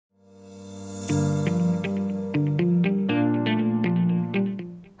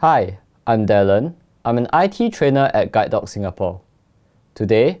Hi, I'm Dallon. I'm an IT trainer at Guide Dog Singapore.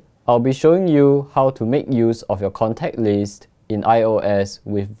 Today, I'll be showing you how to make use of your contact list in iOS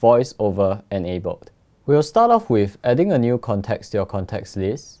with VoiceOver enabled. We'll start off with adding a new context to your contacts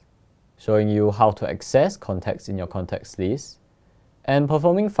list, showing you how to access contacts in your contacts list, and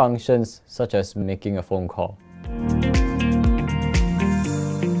performing functions such as making a phone call.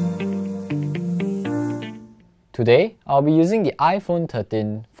 Today, I'll be using the iPhone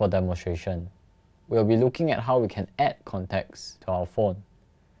 13 for demonstration. We'll be looking at how we can add contacts to our phone.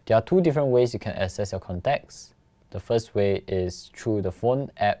 There are two different ways you can access your contacts. The first way is through the phone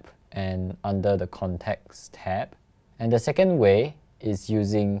app and under the Contacts tab. And the second way is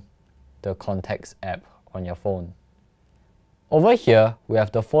using the Contacts app on your phone. Over here, we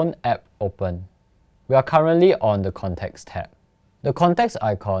have the phone app open. We are currently on the Contacts tab. The Contacts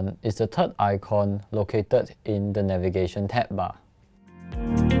icon is the third icon located in the navigation tab bar.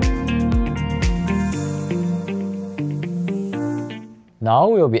 Now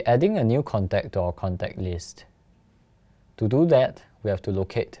we'll be adding a new contact to our contact list. To do that, we have to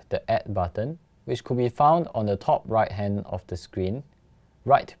locate the Add button, which could be found on the top right hand of the screen,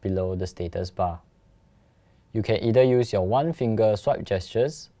 right below the status bar. You can either use your one finger swipe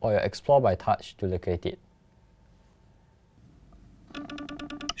gestures or your Explore by Touch to locate it.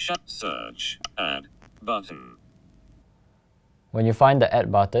 Search Add button. When you find the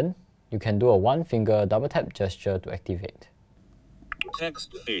Add button, you can do a one finger double tap gesture to activate.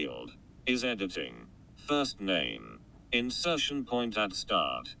 Text field is editing. First name. Insertion point at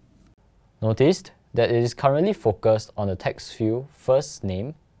start. Notice that it is currently focused on the text field first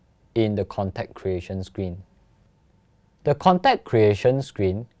name in the contact creation screen. The contact creation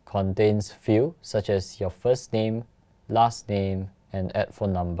screen contains fields such as your first name, last name, and add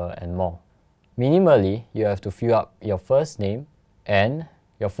phone number and more. Minimally, you have to fill up your first name and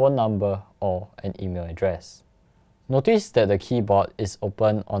your phone number or an email address. Notice that the keyboard is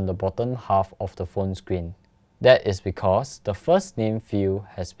open on the bottom half of the phone screen. That is because the first name field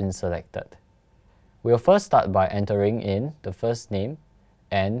has been selected. We'll first start by entering in the first name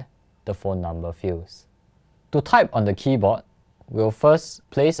and the phone number fields. To type on the keyboard, we'll first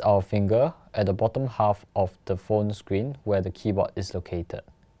place our finger at the bottom half of the phone screen where the keyboard is located.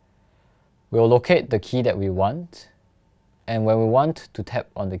 We'll locate the key that we want, and when we want to tap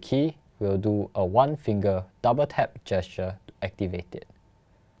on the key, we'll do a one finger double tap gesture to activate it.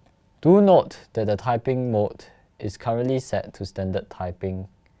 Do note that the typing mode is currently set to standard typing,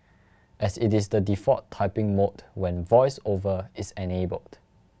 as it is the default typing mode when VoiceOver is enabled.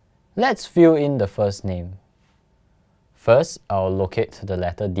 Let's fill in the first name. First, I'll locate the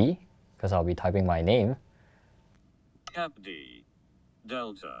letter D, because I'll be typing my name. Cap D.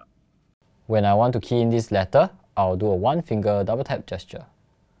 Delta. When I want to key in this letter, I'll do a one finger double tap gesture.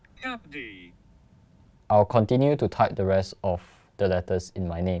 Cap D. I'll continue to type the rest of the letters in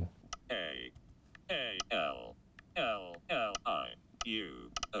my name. A. L. L. L. I.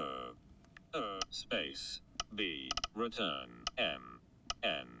 U. Space. B. Return. M.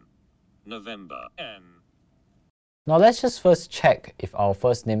 N. November. N. Now let's just first check if our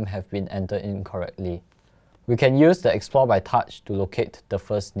first name have been entered incorrectly. We can use the Explore by Touch to locate the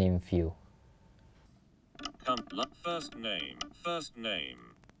first name field. First name.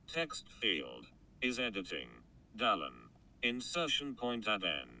 Text field is editing. Dallon. Insertion point at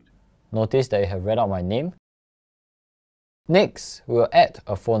end. Notice that I have read out my name. Next, we'll add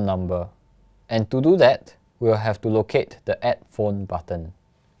a phone number. And to do that, we'll have to locate the Add Phone button.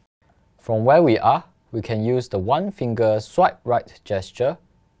 From where we are, we can use the one finger swipe right gesture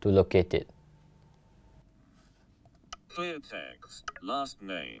to locate it. Clear text. Last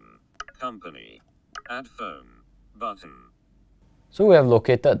name. Company. Add phone button. So we have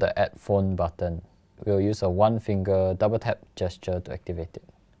located the Add Phone button. We'll use a one finger double tap gesture to activate it.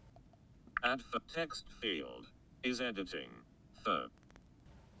 Add text field is editing. Third.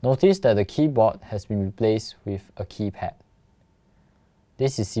 Notice that the keyboard has been replaced with a keypad.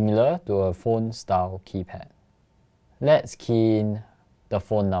 This is similar to a phone style keypad. Let's key in the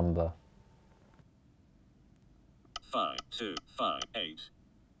phone number. 5258.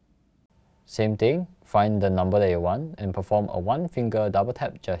 Same thing, find the number that you want and perform a one finger double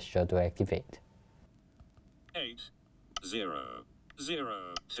tap gesture to activate. 8 0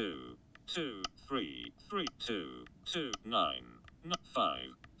 0 2 2 3 3 2 2 9 5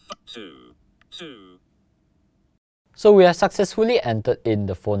 2 2. So we have successfully entered in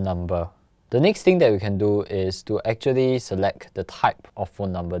the phone number. The next thing that we can do is to actually select the type of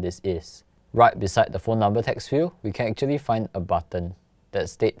phone number this is. Right beside the phone number text field, we can actually find a button that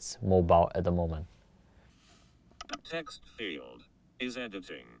states mobile at the moment. Text field is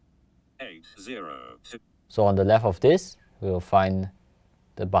editing. 802. So on the left of this, we will find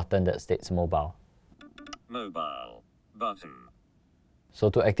the button that states mobile. Mobile button. So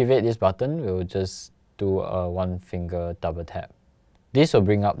to activate this button, we will just do a one finger double tap. This will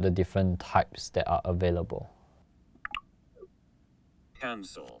bring up the different types that are available.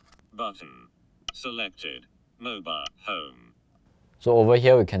 Cancel button. Selected. Mobile home. So over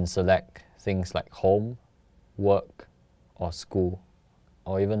here we can select things like home, work, or school,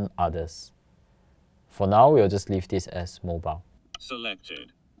 or even others. For now, we'll just leave this as mobile.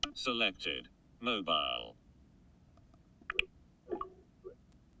 Selected. Selected. Mobile.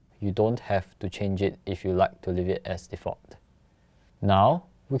 You don't have to change it if you like to leave it as default. Now,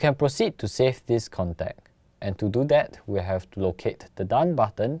 we can proceed to save this contact. And to do that, we have to locate the Done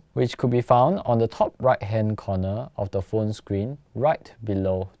button, which could be found on the top right-hand corner of the phone screen, right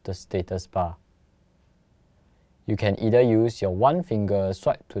below the status bar. You can either use your one finger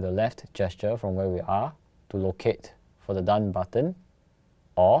swipe to the left gesture from where we are to locate for the Done button,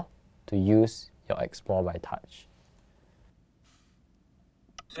 or to use your Explore by Touch.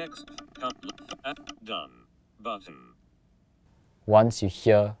 Text Done button. Once you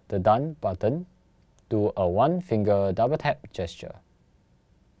hear the Done button, do a one finger double tap gesture.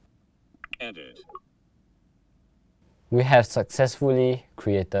 Edit. We have successfully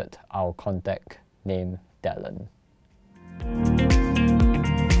created our contact name Dallon.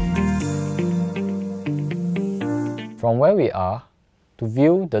 From where we are, to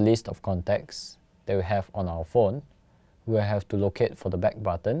view the list of contacts that we have on our phone, we will have to locate for the back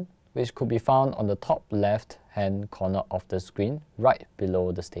button, which could be found on the top left hand corner of the screen, right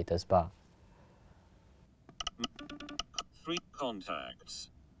below the status bar. 3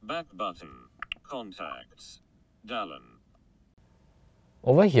 contacts. Back button. Contacts. Dallon.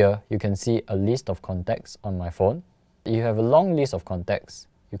 Over here, you can see a list of contacts on my phone. If you have a long list of contacts,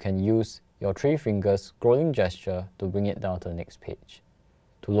 you can use your 3 fingers scrolling gesture to bring it down to the next page.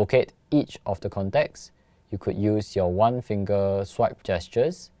 To locate each of the contacts, you could use your one finger swipe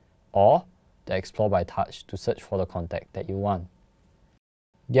gestures or the Explore by Touch to search for the contact that you want.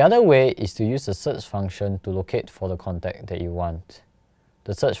 The other way is to use the search function to locate for the contact that you want.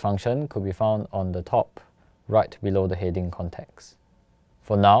 The search function could be found on the top, right below the heading Contacts.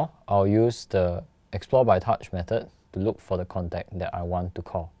 For now, I'll use the Explore by Touch method to look for the contact that I want to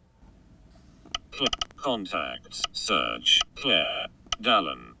call. Contacts. Search. Claire.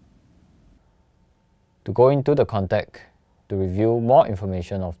 Dallon. To go into the contact, to review more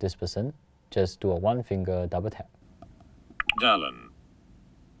information of this person, just do a one finger double tap. Dallon.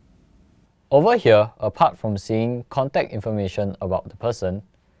 Over here, apart from seeing contact information about the person,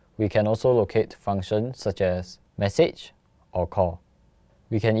 we can also locate functions such as message or call.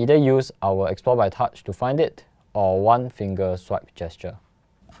 We can either use our Explore by Touch to find it or one finger swipe gesture.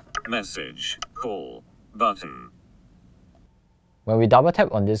 Message. Call. Button. When we double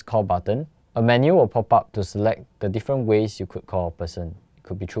tap on this call button, a menu will pop up to select the different ways you could call a person. It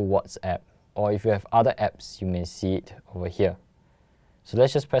could be through WhatsApp, or if you have other apps, you may see it over here. So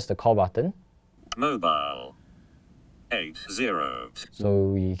let's just press the call button. Mobile. 80. So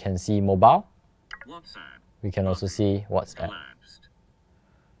we can see mobile. WhatsApp. We can also see WhatsApp. Collapsed.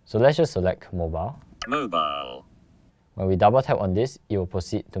 So let's just select mobile. Mobile. When we double tap on this, it will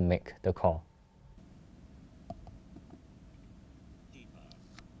proceed to make the call.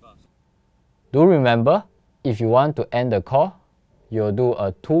 Do remember, if you want to end the call, you'll do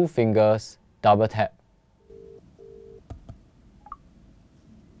a 2 fingers double tap.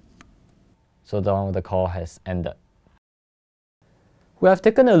 So now the call has ended. We have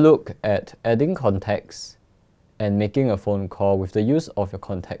taken a look at adding contacts and making a phone call with the use of your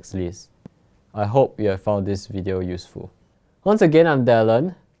contacts list. I hope you have found this video useful. Once again, I'm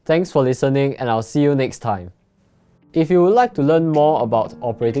Dallon. Thanks for listening, and I'll see you next time. If you would like to learn more about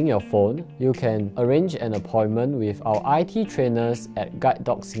operating your phone, you can arrange an appointment with our IT trainers at Guide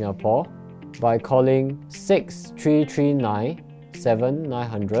Dog Singapore by calling 6339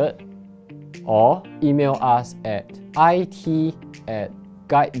 7900 or email us at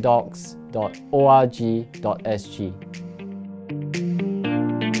it@guidedogs.org.sg.